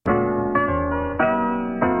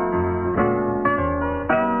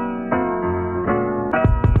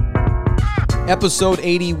Episode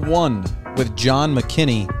 81 with John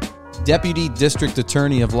McKinney, Deputy District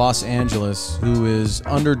Attorney of Los Angeles, who is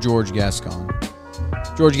under George Gascon.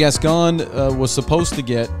 George Gascon was supposed to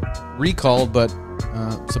get recalled, but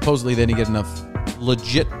supposedly they didn't get enough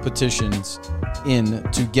legit petitions in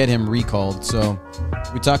to get him recalled. So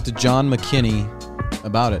we talked to John McKinney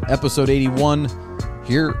about it. Episode 81,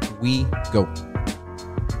 here we go.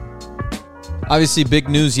 Obviously, big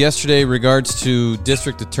news yesterday in regards to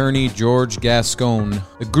District Attorney George Gascon.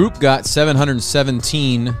 The group got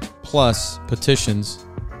 717 plus petitions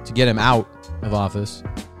to get him out of office.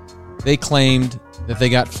 They claimed that they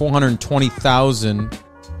got 420,000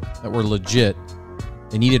 that were legit.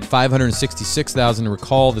 They needed 566,000 to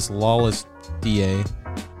recall this lawless DA.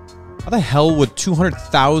 How the hell would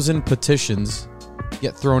 200,000 petitions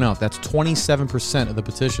get thrown out? That's 27% of the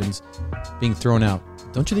petitions being thrown out.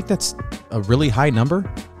 Don't you think that's a really high number?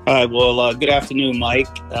 All right. Well, good afternoon, Mike.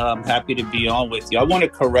 I'm happy to be on with you. I want to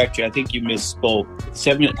correct you. I think you misspoke.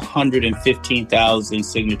 715,000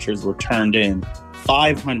 signatures were turned in.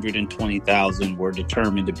 520,000 were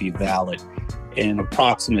determined to be valid, and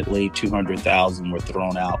approximately 200,000 were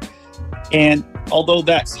thrown out. And although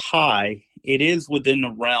that's high, it is within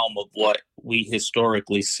the realm of what we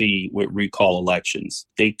historically see with recall elections.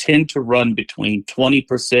 They tend to run between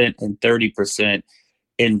 20% and 30%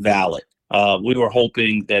 invalid. We were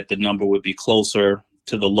hoping that the number would be closer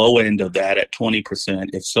to the low end of that at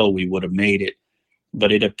 20%. If so, we would have made it.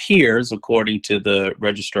 But it appears, according to the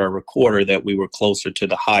registrar recorder, that we were closer to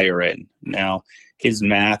the higher end. Now, his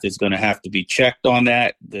math is going to have to be checked on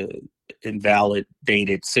that. The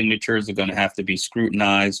invalidated signatures are going to have to be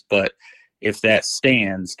scrutinized. But if that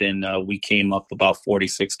stands, then we came up about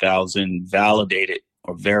 46,000 validated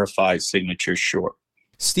or verified signatures short.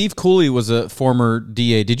 Steve Cooley was a former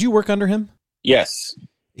DA. Did you work under him? Yes.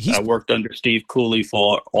 I worked under Steve Cooley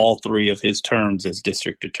for all three of his terms as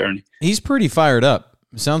district attorney. He's pretty fired up.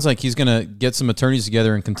 It sounds like he's going to get some attorneys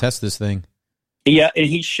together and contest this thing. Yeah, and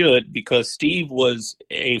he should, because Steve was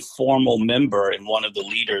a formal member and one of the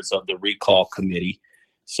leaders of the recall committee.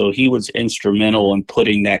 So he was instrumental in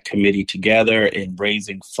putting that committee together and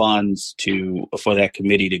raising funds for that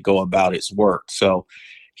committee to go about its work. So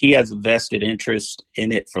he has a vested interest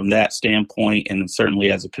in it from that standpoint, and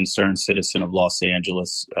certainly as a concerned citizen of Los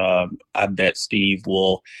Angeles, I bet Steve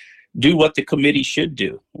will do what the committee should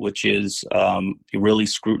do, which is really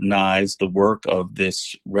scrutinize the work of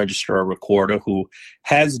this registrar recorder who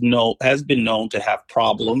has been known to have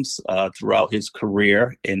problems throughout his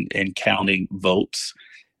career in counting votes,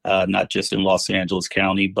 not just in Los Angeles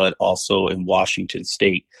County, but also in Washington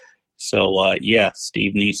State. So,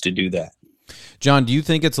 Steve needs to do that. John, do you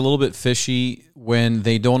think it's a little bit fishy when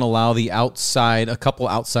they don't allow a couple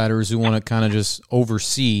outsiders who want to kind of just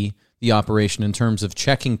oversee the operation in terms of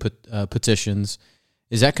checking petitions?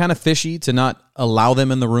 Is that kind of fishy to not allow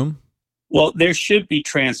them in the room? Well, there should be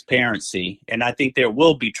transparency, and I think there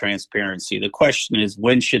will be transparency. The question is,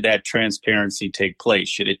 when should that transparency take place?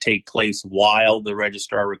 Should it take place while the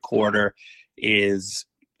registrar recorder is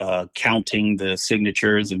counting the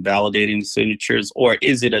signatures and validating the signatures, or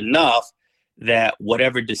is it enough that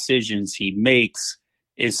whatever decisions he makes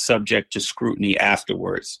is subject to scrutiny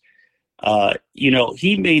afterwards?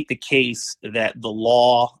 He made the case that the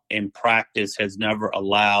law and practice has never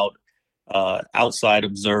allowed outside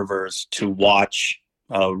observers to watch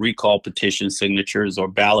recall petition signatures or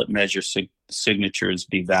ballot measure signatures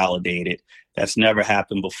be validated. That's never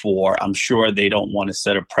happened before. I'm sure they don't want to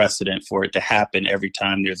set a precedent for it to happen every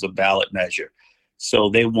time there's a ballot measure. So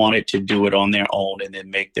they wanted to do it on their own and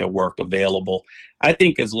then make their work available. I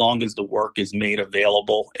think as long as the work is made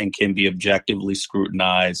available and can be objectively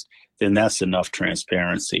scrutinized, then that's enough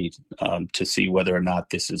transparency to see whether or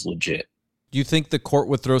not this is legit. Do you think the court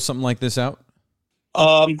would throw something like this out?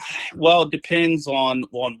 Well, it depends on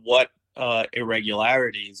what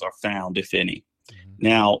irregularities are found, if any.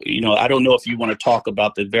 Now, I don't know if you want to talk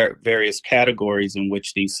about the various categories in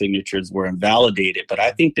which these signatures were invalidated, but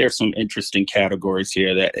I think there's some interesting categories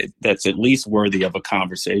here that's at least worthy of a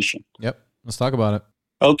conversation. Yep. Let's talk about it.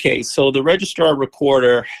 Okay, so the registrar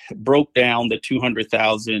recorder broke down the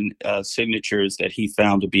 200,000 signatures that he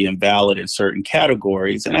found to be invalid in certain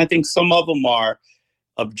categories, and I think some of them are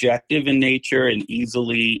objective in nature and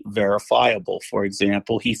easily verifiable. For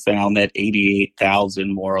example, he found that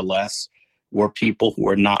 88,000 more or less were people who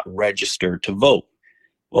are not registered to vote.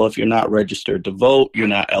 Well, if you're not registered to vote, you're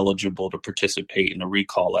not eligible to participate in a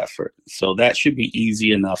recall effort. So that should be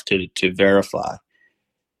easy enough to verify.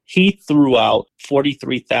 He threw out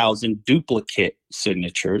 43,000 duplicate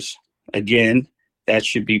signatures. Again, That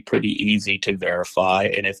should be pretty easy to verify.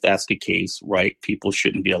 And if that's the case, right, people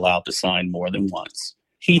shouldn't be allowed to sign more than once.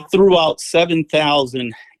 He threw out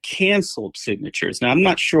 7,000 canceled signatures. Now, I'm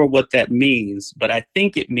not sure what that means, but I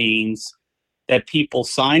think it means that people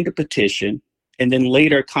signed a petition and then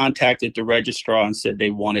later contacted the registrar and said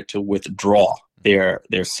they wanted to withdraw their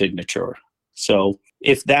signature. So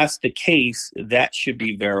if that's the case, that should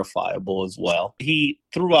be verifiable as well. He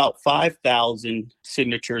threw out 5,000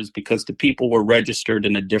 signatures because the people were registered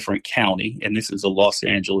in a different county, and this is a Los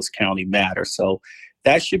Angeles County matter. So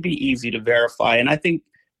that should be easy to verify. And I think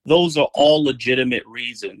those are all legitimate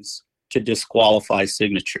reasons to disqualify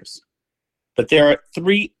signatures. But there are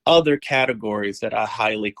three other categories that I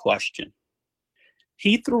highly question.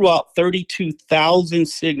 He threw out 32,000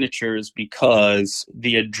 signatures because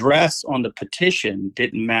the address on the petition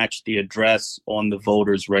didn't match the address on the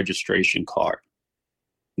voter's registration card.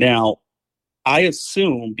 Now, I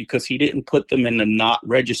assume because he didn't put them in the not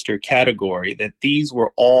registered category that these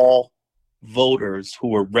were all voters who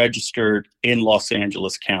were registered in Los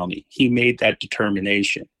Angeles County. He made that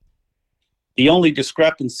determination. The only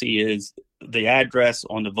discrepancy is the address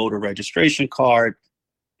on the voter registration card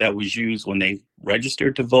that was used when they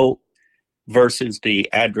registered to vote versus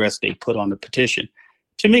the address they put on the petition.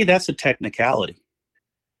 To me, that's a technicality.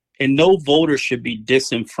 And no voter should be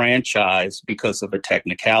disenfranchised because of a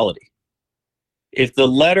technicality. If the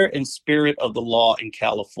letter and spirit of the law in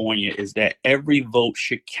California is that every vote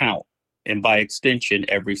should count, and by extension,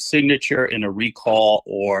 every signature in a recall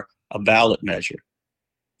or a ballot measure,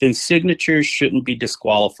 then signatures shouldn't be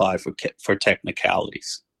disqualified for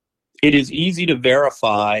technicalities. It is easy to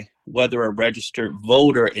verify whether a registered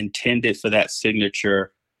voter intended for that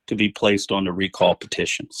signature to be placed on the recall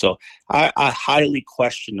petition. So I highly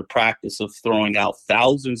question the practice of throwing out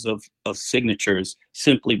thousands of signatures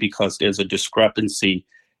simply because there's a discrepancy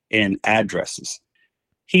in addresses.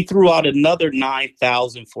 He threw out another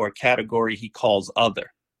 9,000 for a category he calls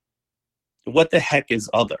other. What the heck is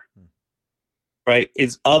other? Right?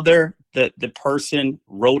 Is other that the person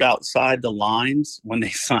wrote outside the lines when they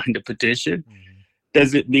signed a petition? Mm-hmm.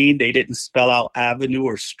 Does it mean they didn't spell out avenue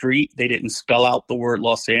or street? They didn't spell out the word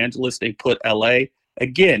Los Angeles. They put LA.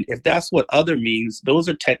 Again, if that's what other means, those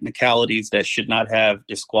are technicalities that should not have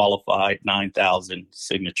disqualified 9,000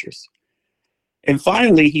 signatures. And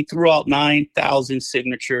finally, he threw out 9,000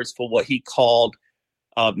 signatures for what he called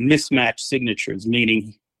mismatched signatures,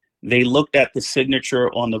 meaning they looked at the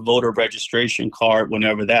signature on the voter registration card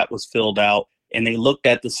whenever that was filled out, and they looked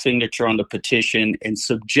at the signature on the petition and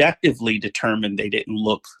subjectively determined they didn't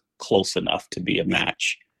look close enough to be a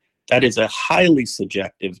match. That is a highly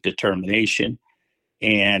subjective determination,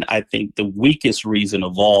 and I think the weakest reason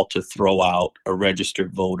of all to throw out a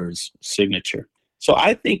registered voter's signature. So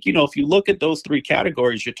I think, if you look at those three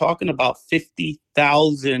categories, you're talking about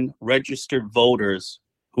 50,000 registered voters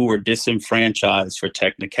who were disenfranchised for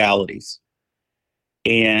technicalities.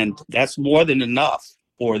 And that's more than enough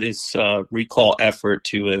for this recall effort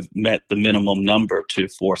to have met the minimum number to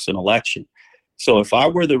force an election. So if I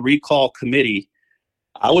were the recall committee,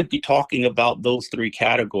 I would be talking about those three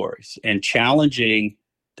categories and challenging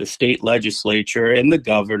the state legislature and the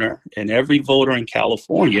governor and every voter in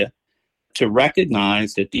California to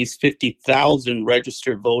recognize that these 50,000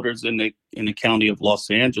 registered voters in the county of Los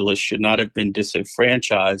Angeles should not have been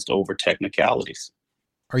disenfranchised over technicalities.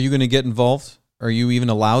 Are you going to get involved? Are you even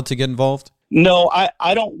allowed to get involved? No,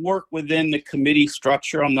 I don't work within the committee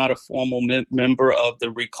structure. I'm not a formal member of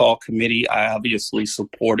the recall committee. I obviously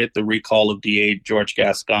supported the recall of DA George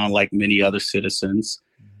Gascon like many other citizens.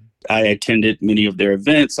 I attended many of their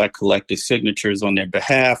events. I collected signatures on their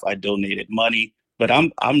behalf. I donated money. But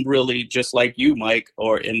I'm really just like you, Mike,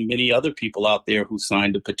 and many other people out there who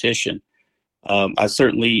signed the petition. I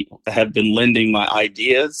certainly have been lending my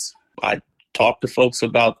ideas. I talk to folks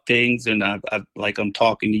about things, and I've like I'm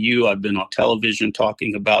talking to you. I've been on television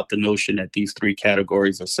talking about the notion that these three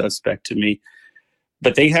categories are suspect to me.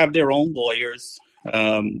 But they have their own lawyers.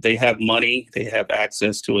 They have money. They have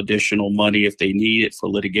access to additional money if they need it for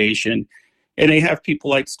litigation. And they have people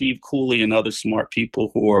like Steve Cooley and other smart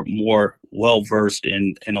people who are more well-versed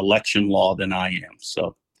in election law than I am.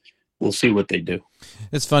 So we'll see what they do.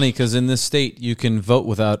 It's funny because in this state, you can vote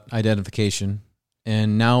without identification.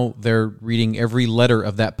 And now they're reading every letter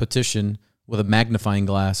of that petition with a magnifying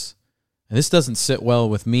glass. And this doesn't sit well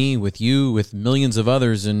with me, with you, with millions of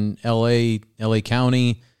others in L.A., L.A.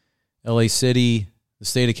 County, L.A. City, the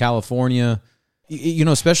state of California.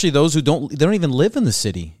 Especially those who don't even live in the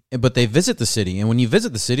city, but they visit the city. And when you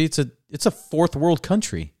visit the city, it's a fourth world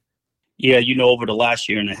country. Yeah, over the last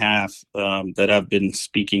year and a half that I've been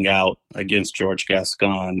speaking out against George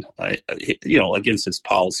Gascon, against his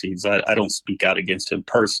policies. I don't speak out against him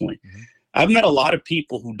personally. Mm-hmm. I've met a lot of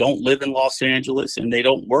people who don't live in Los Angeles and they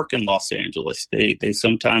don't work in Los Angeles. They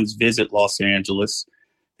sometimes visit Los Angeles.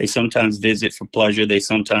 They sometimes visit for pleasure. They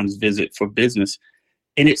sometimes visit for business.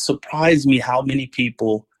 And it surprised me how many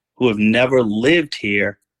people who have never lived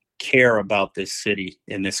here care about this city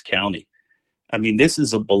and this county. I mean, this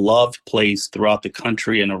is a beloved place throughout the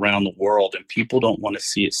country and around the world, and people don't want to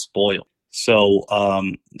see it spoiled. So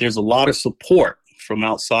there's a lot of support from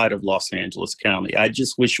outside of Los Angeles County. I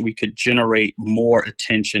just wish we could generate more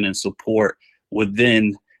attention and support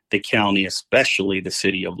within the county, especially the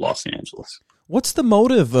city of Los Angeles. What's the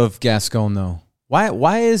motive of Gascon, though?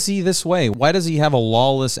 Why is he this way? Why does he have a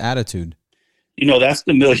lawless attitude? That's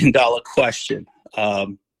the $1 million question.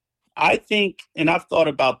 I think, and I've thought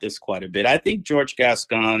about this quite a bit, I think George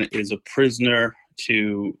Gascon is a prisoner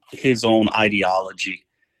to his own ideology.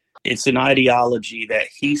 It's an ideology that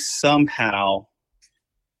he somehow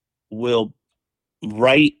will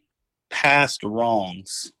right past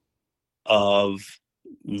wrongs of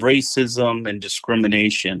racism and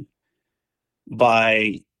discrimination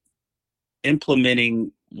by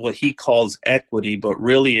implementing what he calls equity, but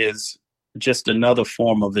really is just another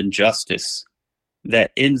form of injustice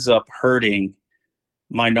that ends up hurting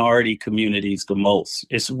minority communities the most.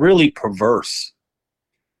 It's really perverse.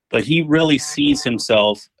 But he really sees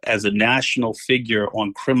himself as a national figure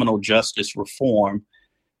on criminal justice reform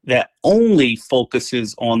that only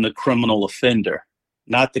focuses on the criminal offender,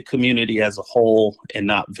 not the community as a whole and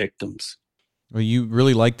not victims. Well, you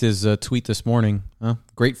really liked his tweet this morning. Huh?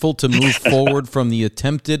 Grateful to move forward from the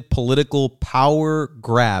attempted political power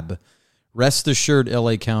grab. Rest assured,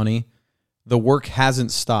 LA County, the work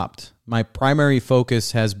hasn't stopped. My primary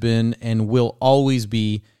focus has been and will always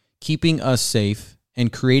be keeping us safe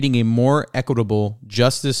and creating a more equitable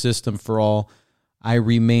justice system for all. I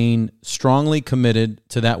remain strongly committed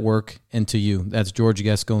to that work and to you. That's George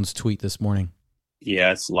Gascon's tweet this morning.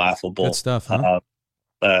 Yeah, it's laughable. Good stuff, huh?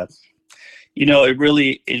 It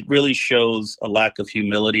really shows a lack of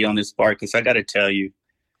humility on his part, because I got to tell you,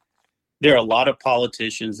 there are a lot of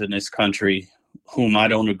politicians in this country whom I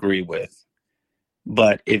don't agree with.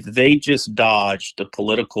 But if they just dodged the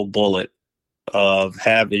political bullet of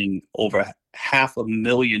having over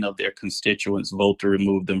 500,000 of their constituents vote to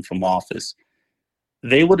remove them from office,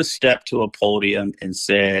 they would have stepped to a podium and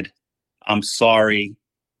said, I'm sorry,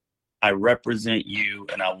 I represent you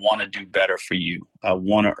and I want to do better for you. I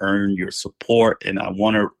want to earn your support and I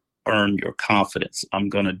want to earn your confidence. I'm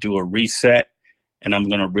going to do a reset and I'm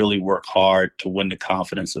going to really work hard to win the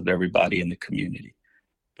confidence of everybody in the community.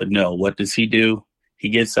 But no, what does he do? He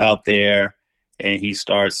gets out there and he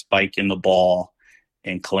starts spiking the ball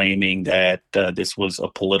and claiming that this was a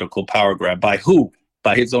political power grab. By who?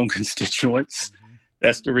 By his own constituents. Mm-hmm.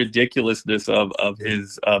 That's the ridiculousness of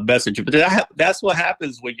his message. But that's what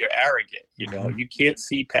happens when you're arrogant. You can't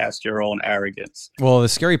see past your own arrogance. Well, the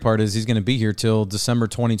scary part is he's going to be here till December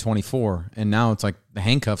 2024. And now it's like the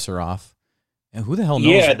handcuffs are off. And who the hell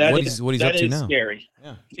knows what he's up to now? That is scary.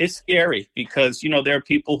 Yeah. It's scary because, there are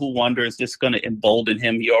people who wonder, is this going to embolden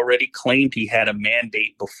him? He already claimed he had a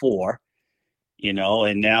mandate before,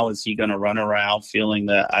 and now is he going to run around feeling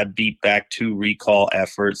that I beat back 2 recall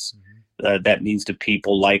efforts? Mm-hmm. That means the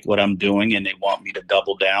people like what I'm doing and they want me to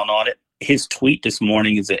double down on it. His tweet this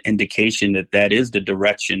morning is an indication that is the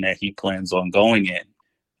direction that he plans on going in.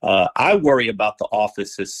 I worry about the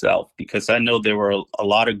office itself because I know there were a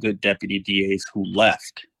lot of good deputy DAs who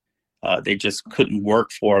left. They just couldn't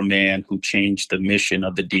work for a man who changed the mission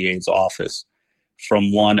of the DA's office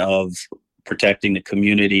from one of protecting the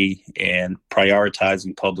community and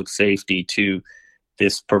prioritizing public safety to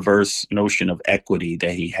this perverse notion of equity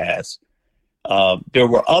that he has. There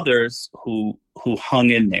were others who hung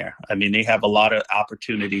in there. I mean, they have a lot of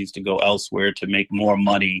opportunities to go elsewhere to make more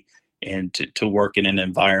money and to work in an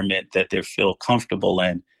environment that they feel comfortable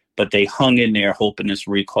in. But they hung in there hoping this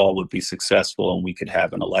recall would be successful and we could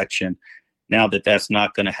have an election. Now that that's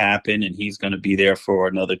not going to happen and he's going to be there for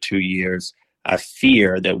another 2 years, I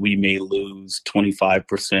fear that we may lose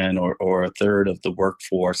 25% or a third of the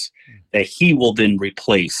workforce that he will then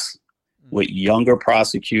replace with younger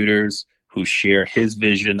prosecutors who share his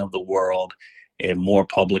vision of the world and more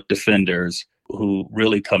public defenders who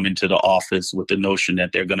really come into the office with the notion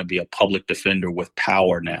that they're going to be a public defender with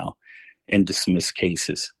power now and dismiss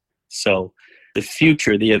cases. So the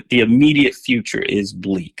future, the immediate future is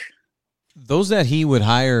bleak. Those that he would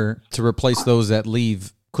hire to replace those that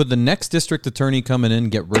leave, could the next district attorney coming in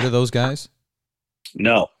get rid of those guys?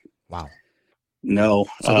 No. Wow. No.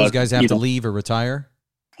 So those guys have to leave or retire?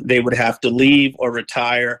 They would have to leave or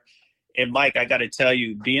retire. And Mike, I got to tell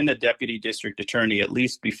you, being a deputy district attorney, at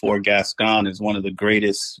least before Gascon, is one of the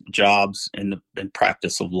greatest jobs in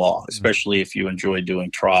practice of law, especially if you enjoy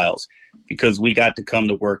doing trials, because we got to come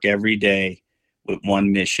to work every day with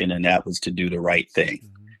one mission, and that was to do the right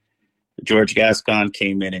thing. George Gascon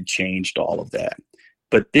came in and changed all of that.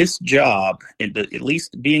 But this job, at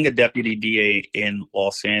least being a deputy DA in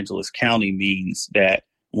Los Angeles County, means that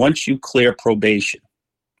once you clear probation,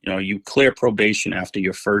 you clear probation after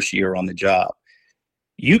your first year on the job,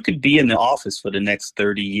 you could be in the office for the next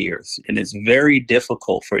 30 years. And it's very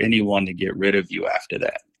difficult for anyone to get rid of you after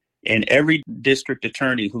that. And every district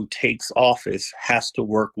attorney who takes office has to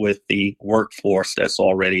work with the workforce that's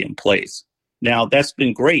already in place. Now, that's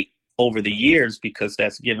been great over the years because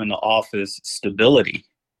that's given the office stability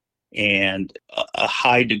and a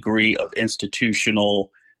high degree of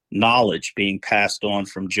institutional knowledge being passed on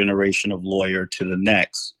from generation of lawyer to the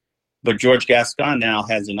next. But George Gascon now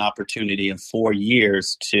has an opportunity in 4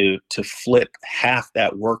 years to flip half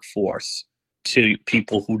that workforce to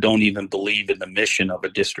people who don't even believe in the mission of a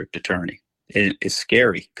district attorney. It's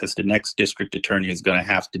scary because the next district attorney is going to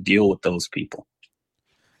have to deal with those people.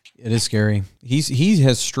 It is scary. He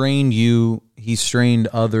has strained you. He's strained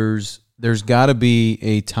others. There's got to be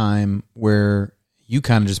a time where you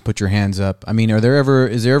kind of just put your hands up. I mean, is there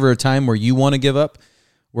ever a time where you want to give up,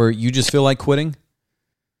 where you just feel like quitting?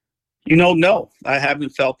 No, I haven't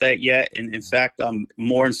felt that yet. And in fact, I'm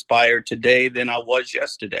more inspired today than I was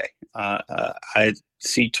yesterday. I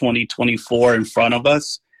see 2024 in front of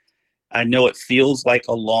us. I know it feels like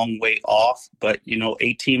a long way off, but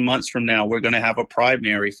 18 months from now, we're going to have a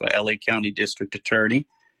primary for LA County District Attorney.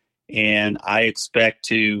 And I expect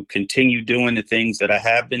to continue doing the things that I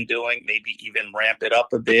have been doing, maybe even ramp it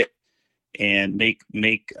up a bit and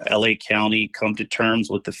make LA County come to terms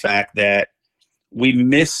with the fact that we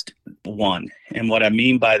missed one. And what I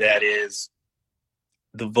mean by that is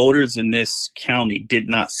the voters in this county did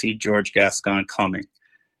not see George Gascon coming.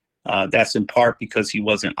 That's in part because he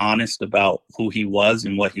wasn't honest about who he was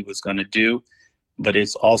and what he was going to do. But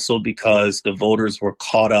it's also because the voters were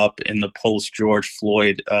caught up in the post-George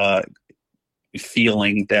Floyd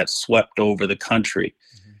feeling that swept over the country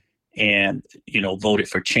and, voted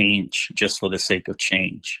for change just for the sake of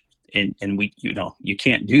change. And we, you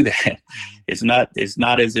can't do that. It's not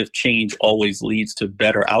as if change always leads to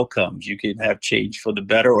better outcomes. You can have change for the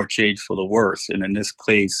better or change for the worse. And in this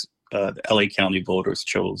case, the LA County voters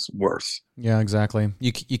chose worse. Yeah, exactly.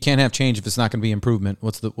 You can't have change if it's not going to be improvement.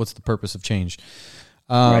 What's the purpose of change?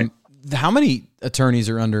 Right. How many attorneys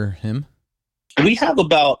are under him? We have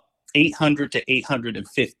about 800 to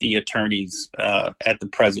 850 attorneys at the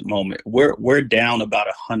present moment. We're down about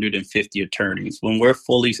 150 attorneys. When we're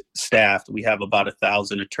fully staffed, we have about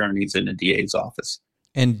 1,000 attorneys in the DA's office.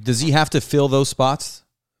 And does he have to fill those spots,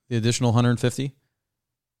 the additional 150?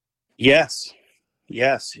 Yes.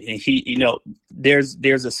 He,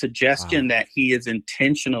 there's a suggestion that he is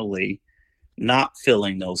intentionally not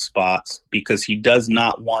filling those spots because he does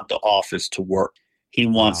not want the office to work. He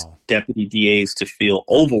wants deputy DAs to feel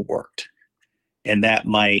overworked, and that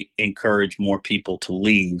might encourage more people to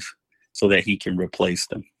leave so that he can replace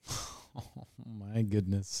them. Oh, my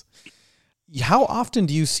goodness. How often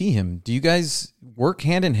do you see him? Do you guys work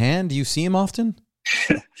hand in hand? Do you see him often?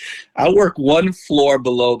 I work one floor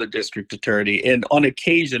below the district attorney, and on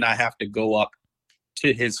occasion I have to go up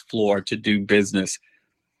to his floor to do business.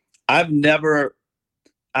 I've never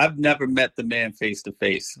met the man face to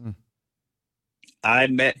face. I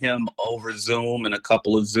met him over Zoom in a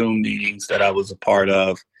couple of Zoom meetings that I was a part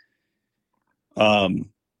of.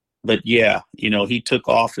 But yeah, he took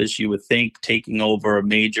office, you would think, taking over a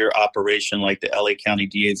major operation like the LA County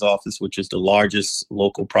DA's office, which is the largest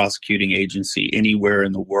local prosecuting agency anywhere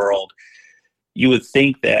in the world. You would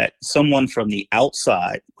think that someone from the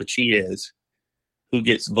outside, which he is, who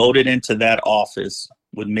gets voted into that office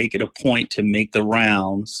would make it a point to make the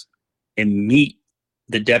rounds and meet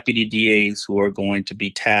the deputy DAs who are going to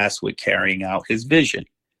be tasked with carrying out his vision.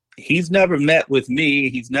 He's never met with me.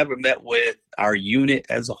 He's never met with our unit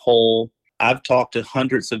as a whole. I've talked to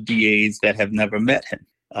hundreds of DAs that have never met him.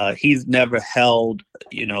 He's never held,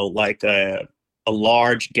 like a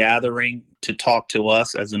large gathering to talk to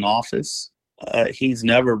us as an office. He's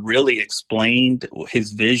never really explained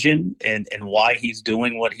his vision and why he's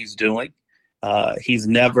doing what he's doing. He's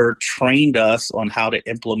never trained us on how to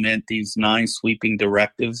implement these 9 sweeping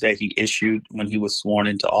directives that he issued when he was sworn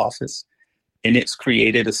into office. And it's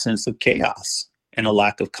created a sense of chaos and a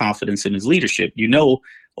lack of confidence in his leadership.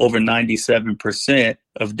 Over 97%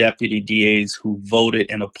 of deputy DAs who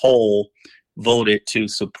voted in a poll voted to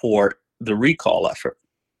support the recall effort.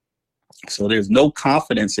 So there's no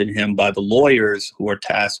confidence in him by the lawyers who are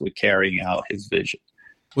tasked with carrying out his vision.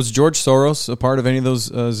 Was George Soros a part of any of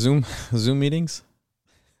those Zoom meetings?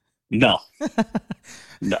 No,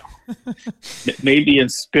 no. Maybe in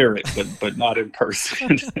spirit, but not in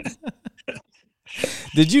person.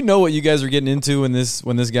 Did you know what you guys were getting into when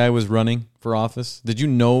this guy was running for office? Did you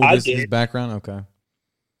know his background? Okay.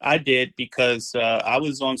 I did, because I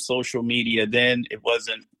was on social media then. It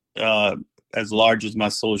wasn't as large as my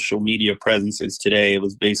social media presence is today. It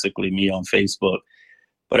was basically me on Facebook.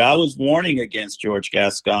 But I was warning against George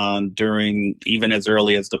Gascon during even as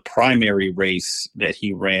early as the primary race that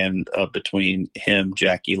he ran between him,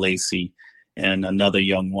 Jackie Lacey, and another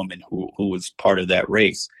young woman who was part of that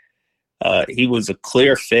race. He was a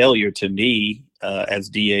clear failure to me as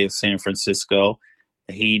DA of San Francisco.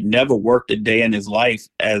 He never worked a day in his life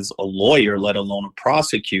as a lawyer, let alone a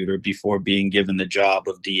prosecutor, before being given the job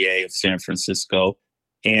of DA of San Francisco.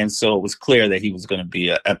 And so it was clear that he was going to be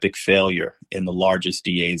an epic failure in the largest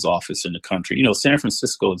DA's office in the country. You know, San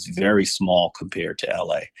Francisco is very small compared to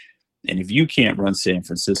LA. And if you can't run San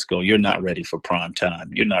Francisco, you're not ready for prime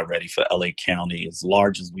time. You're not ready for LA County, as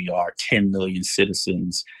large as we are, 10 million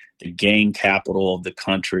citizens, the gang capital of the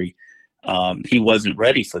country. He wasn't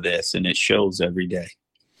ready for this, and it shows every day.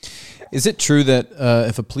 Is it true that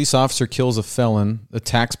if a police officer kills a felon, the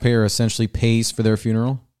taxpayer essentially pays for their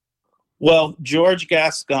funeral? Well, George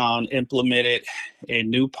Gascon implemented a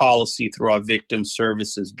new policy through our Victim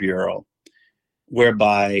Services Bureau,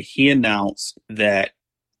 whereby he announced that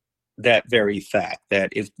very fact,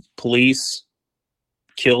 that if police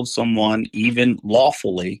killed someone, even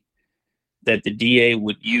lawfully, that the DA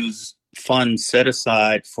would use funds set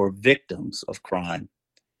aside for victims of crime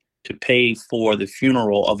to pay for the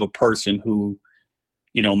funeral of a person who,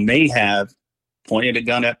 you know, may have pointed a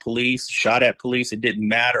gun at police, shot at police. It didn't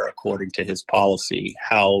matter, according to his policy,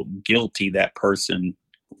 how guilty that person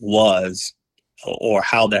was or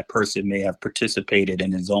how that person may have participated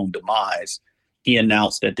in his own demise. He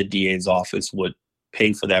announced that the DA's office would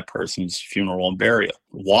pay for that person's funeral and burial.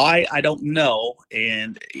 Why? I don't know.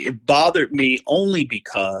 And it bothered me only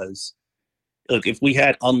because, look, if we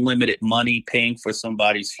had unlimited money paying for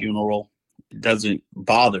somebody's funeral, it doesn't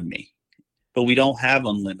bother me. But we don't have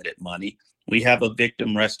unlimited money. We have a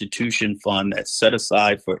victim restitution fund that's set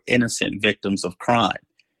aside for innocent victims of crime.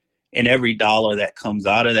 And every dollar that comes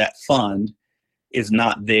out of that fund is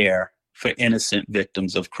not there for innocent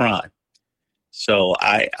victims of crime. So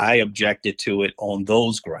I objected to it on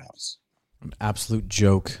those grounds. An absolute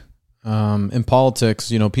joke. In politics,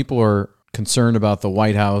 you know, people are concerned about the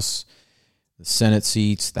White House, the Senate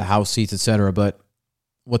seats, the House seats, etc. But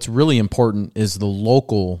what's really important is the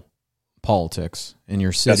local politics in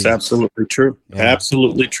your city. That's absolutely true. Yeah.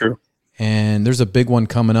 Absolutely true. And there's a big one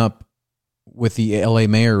coming up with the LA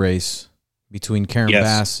mayor race between Karen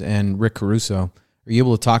Bass and Rick Caruso. Are you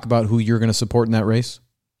able to talk about who you're going to support in that race?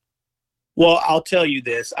 Well, I'll tell you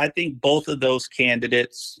this. I think both of those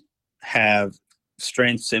candidates have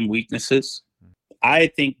strengths and weaknesses. I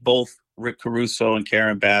think both Rick Caruso and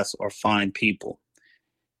Karen Bass are fine people.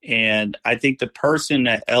 And I think the person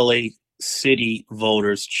that LA City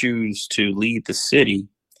voters choose to lead the city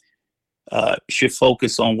should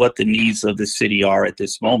focus on what the needs of the city are at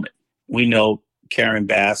this moment. We know Karen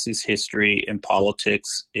Bass's history in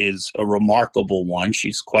politics is a remarkable one.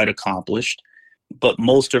 She's quite accomplished, but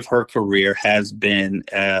most of her career has been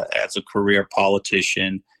as a career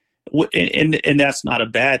politician. And that's not a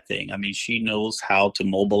bad thing. I mean, she knows how to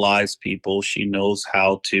mobilize people. She knows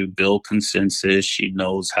how to build consensus. She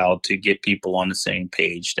knows how to get people on the same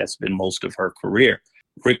page. That's been most of her career.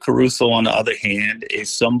 Rick Caruso, on the other hand,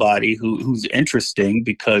 is somebody who's interesting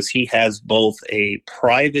because he has both a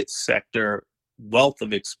private sector wealth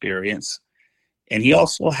of experience, and he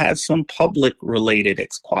also has some public-related,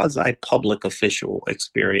 quasi-public official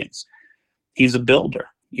experience. He's a builder.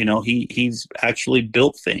 You know, he's actually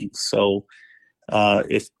built things. So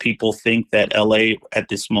if people think that LA at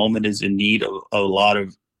this moment is in need of a lot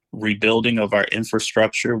of rebuilding of our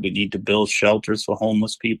infrastructure, we need to build shelters for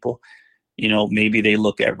homeless people, you know, maybe they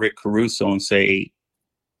look at Rick Caruso and say,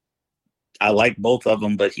 I like both of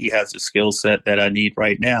them, but he has a skill set that I need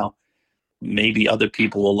right now. Maybe other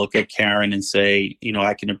people will look at Karen and say, you know,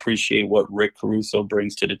 I can appreciate what Rick Caruso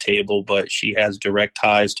brings to the table, but she has direct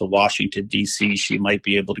ties to Washington, D.C. She might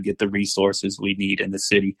be able to get the resources we need in the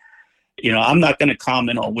city. You know, I'm not going to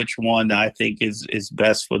comment on which one I think is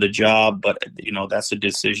best for the job, but, you know, that's a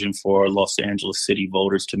decision for Los Angeles City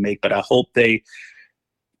voters to make. But I hope they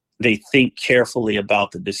they think carefully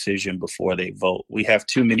about the decision before they vote. We have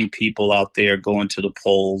too many people out there going to the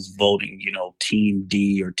polls voting, Team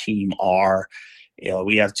D or Team R.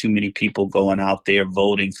 We have too many people going out there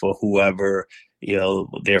voting for whoever,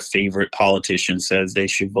 their favorite politician says they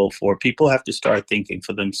should vote for. People have to start thinking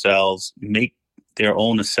for themselves, make their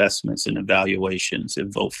own assessments and evaluations,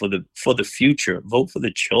 and vote for the future, vote for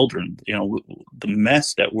the children. The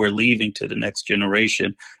mess that we're leaving to the next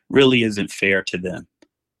generation really isn't fair to them.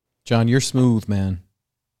 John, you're smooth, man.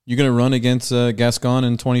 You going to run against Gascon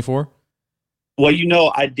in 24?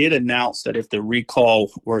 Well, I did announce that if the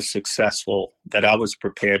recall were successful, that I was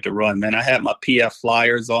prepared to run. Man, I had my PF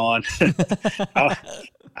flyers on.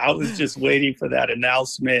 I was just waiting for that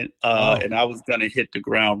announcement, and I was going to hit the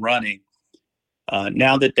ground running.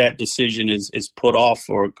 Now that decision is put off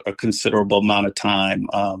for a considerable amount of time,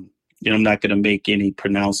 I'm not going to make any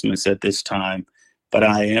pronouncements at this time. But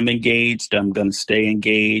I am engaged. I'm going to stay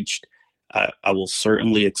engaged. I will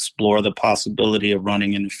certainly explore the possibility of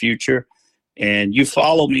running in the future. And you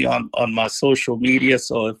follow me on my social media,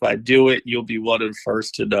 so if I do it, you'll be one of the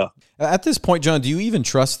first to know. At this point, John, do you even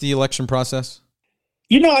trust the election process?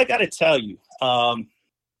 I got to tell you,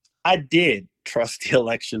 I did trust the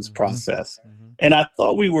elections process. Mm-hmm. And I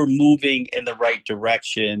thought we were moving in the right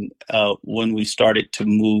direction when we started to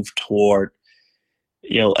move toward,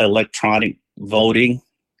 electronic voting,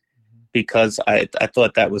 because I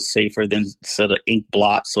thought that was safer than sort of ink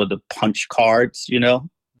blots or the punch cards,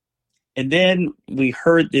 And then we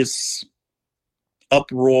heard this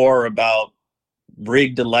uproar about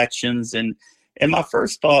rigged elections, and my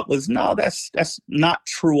first thought was, no, that's not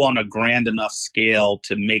true on a grand enough scale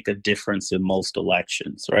to make a difference in most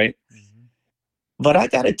elections, right? Mm-hmm. But I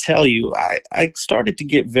got to tell you, I started to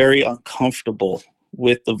get very uncomfortable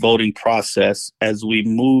with the voting process as we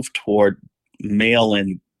move toward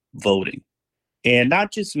mail-in voting. And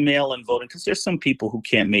not just mail-in voting, because there's some people who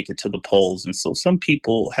can't make it to the polls. And so some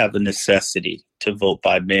people have a necessity to vote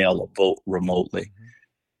by mail or vote remotely. Mm-hmm.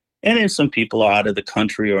 And then some people are out of the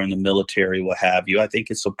country or in the military, what have you. I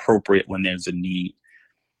think it's appropriate when there's a need.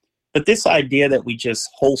 But this idea that we just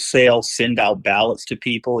wholesale send out ballots to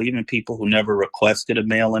people, even people who never requested a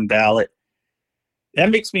mail-in ballot, that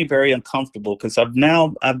makes me very uncomfortable, because I've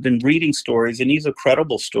been reading stories, and these are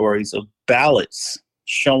credible stories, of ballots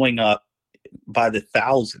showing up by the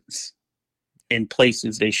thousands in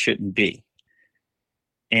places they shouldn't be.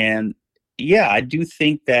 And yeah, I do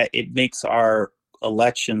think that it makes our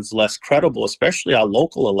elections less credible, especially our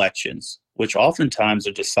local elections, which oftentimes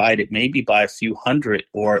are decided maybe by a few hundred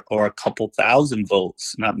or a couple thousand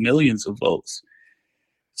votes, not millions of votes.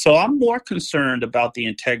 So I'm more concerned about the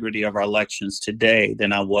integrity of our elections today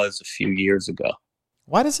than I was a few years ago.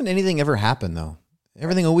 Why doesn't anything ever happen, though?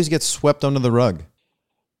 Everything always gets swept under the rug.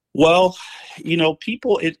 Well,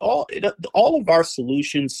 all of our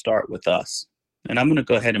solutions start with us. And I'm going to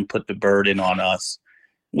go ahead and put the burden on us.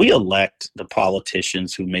 We elect the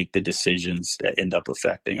politicians who make the decisions that end up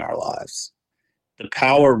affecting our lives. The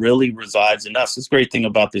power really resides in us. This great thing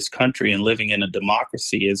about this country and living in a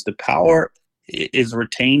democracy is the power is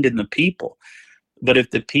retained in the people. But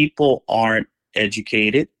if the people aren't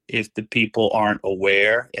educated, if the people aren't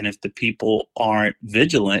aware, and if the people aren't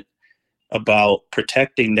vigilant about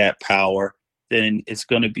protecting that power, then it's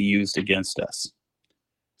going to be used against us.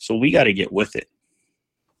 So we got to get with it.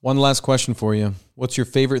 One last question for you. What's your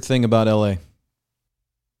favorite thing about LA?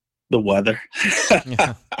 The weather.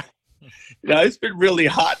 Yeah. It's been really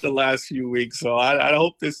hot the last few weeks, so I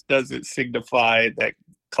hope this doesn't signify that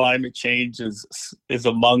climate change is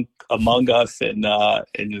among us and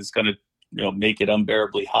is going to make it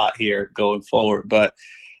unbearably hot here going forward. But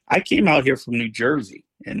I came out here from New Jersey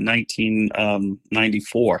in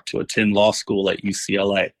 1994 to attend law school at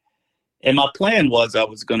UCLA. And my plan was I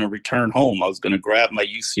was going to return home. I was going to grab my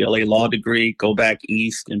UCLA law degree, go back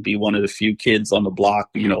east, and be one of the few kids on the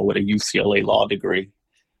block, with a UCLA law degree.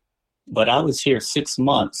 But I was here 6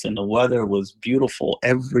 months, and the weather was beautiful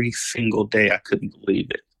every single day. I couldn't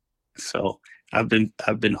believe it. So I've been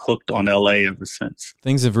hooked on LA ever since.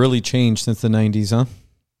 Things have really changed since the 90s, huh?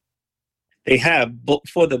 They have, but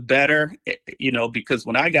for the better, because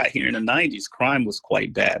when I got here in the 90s, crime was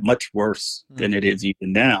quite bad, much worse than it is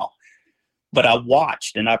even now. But I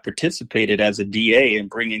watched and I participated as a DA in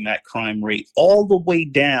bringing that crime rate all the way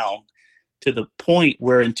down to the point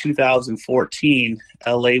where in 2014,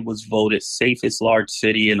 LA was voted safest large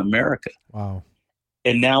city in America. Wow.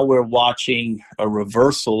 And now we're watching a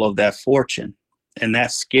reversal of that fortune. And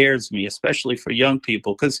that scares me, especially for young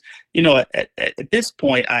people, because, at this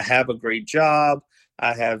point, I have a great job.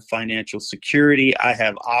 I have financial security. I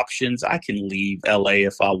have options. I can leave LA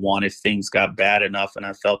if I want. If things got bad enough and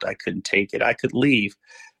I felt I couldn't take it, I could leave.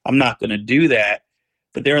 I'm not going to do that.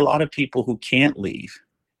 But there are a lot of people who can't leave.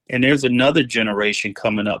 And there's another generation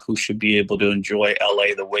coming up who should be able to enjoy LA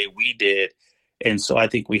the way we did. And so I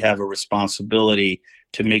think we have a responsibility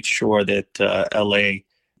to make sure that LA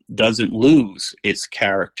doesn't lose its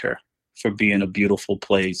character for being a beautiful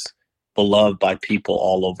place, beloved by people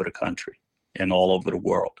all over the country and all over the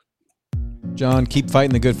world. John, keep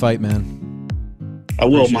fighting the good fight, man. I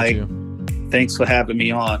will, Mike. Thanks for having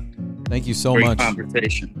me on. Thank you so Great much.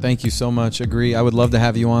 Conversation. Thank you so much. Agree. I would love to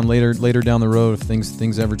have you on later down the road if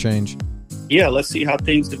things ever change. Yeah, let's see how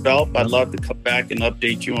things develop. I'd love to come back and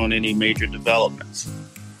update you on any major developments.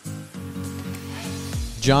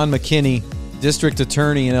 John McKinney, District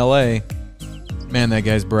Attorney in LA. Man, that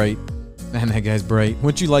guy's bright.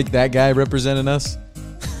 Wouldn't you like that guy representing us?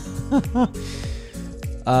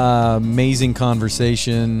 Amazing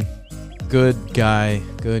conversation. Good guy.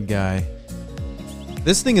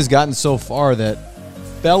 This thing has gotten so far that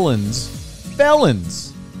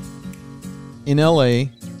felons in LA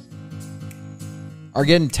are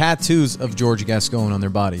getting tattoos of George Gascon on their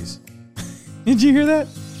bodies. Did you hear that?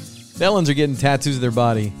 Felons are getting tattoos of their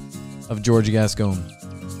body of George Gascon.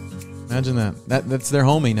 Imagine that. That's their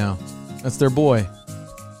homie now. That's their boy.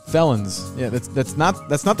 Felons. Yeah, that's not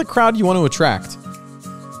the crowd you want to attract.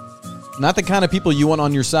 Not the kind of people you want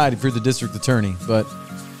on your side if you're the district attorney, but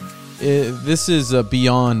this is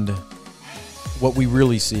beyond what we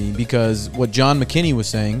really see, because what John McKinney was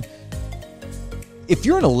saying, if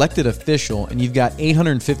you're an elected official and you've got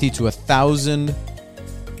 850 to 1,000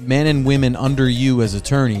 men and women under you as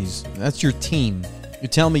attorneys, that's your team. You're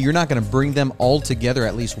telling me you're not going to bring them all together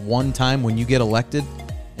at least one time when you get elected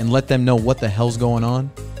and let them know what the hell's going on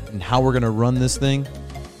and how we're going to run this thing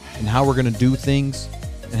and how we're going to do things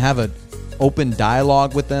and have an open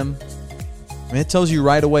dialogue with them? I mean, it tells you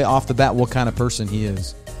right away off the bat what kind of person he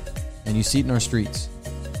is. And you see it in our streets.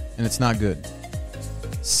 And it's not good.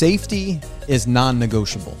 Safety is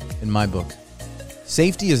non-negotiable in my book.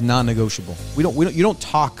 Safety is non-negotiable. You don't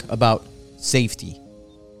talk about safety.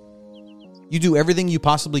 You do everything you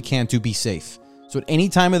possibly can to be safe. So at any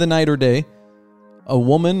time of the night or day, a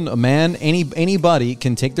woman, a man, anybody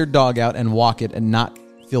can take their dog out and walk it and not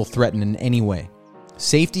feel threatened in any way.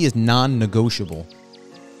 Safety is non-negotiable.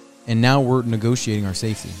 And now we're negotiating our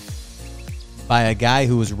safety by a guy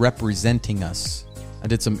who is representing us. I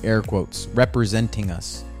did some air quotes. Representing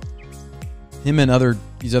us. Him and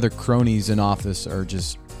these other cronies in office are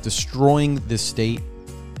just destroying this state.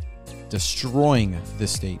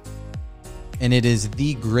 And it is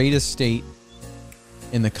the greatest state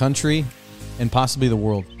in the country and possibly the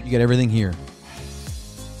world. You get everything here.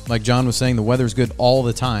 Like John was saying, the weather's good all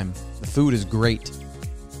the time. The food is great.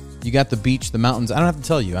 You got the beach, the mountains. I don't have to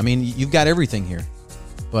tell you. I mean, you've got everything here.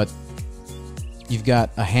 But you've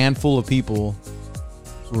got a handful of people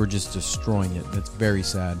who are just destroying it. It's very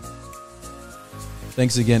sad.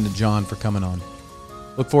 Thanks again to John for coming on.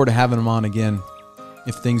 Look forward to having him on again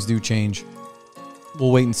if things do change.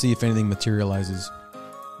 We'll wait and see if anything materializes.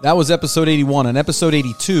 That was episode 81. On episode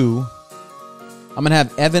 82, I'm going to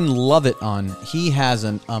have Evan Lovett on. He has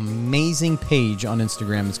an amazing page on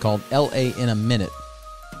Instagram. It's called LA in a Minute.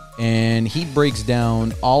 And he breaks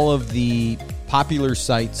down all of the popular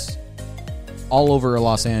sites all over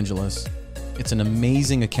Los Angeles. It's an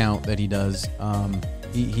amazing account that he does.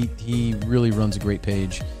 He really runs a great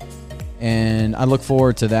page. And I look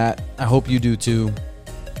forward to that. I hope you do too.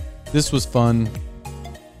 This was fun.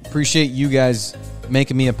 Appreciate you guys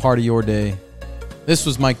making me a part of your day. This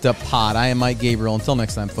was Mic'd Up Pod. I am Mike Gabriel. Until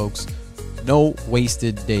next time, folks, no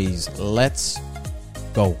wasted days. Let's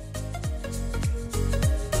go.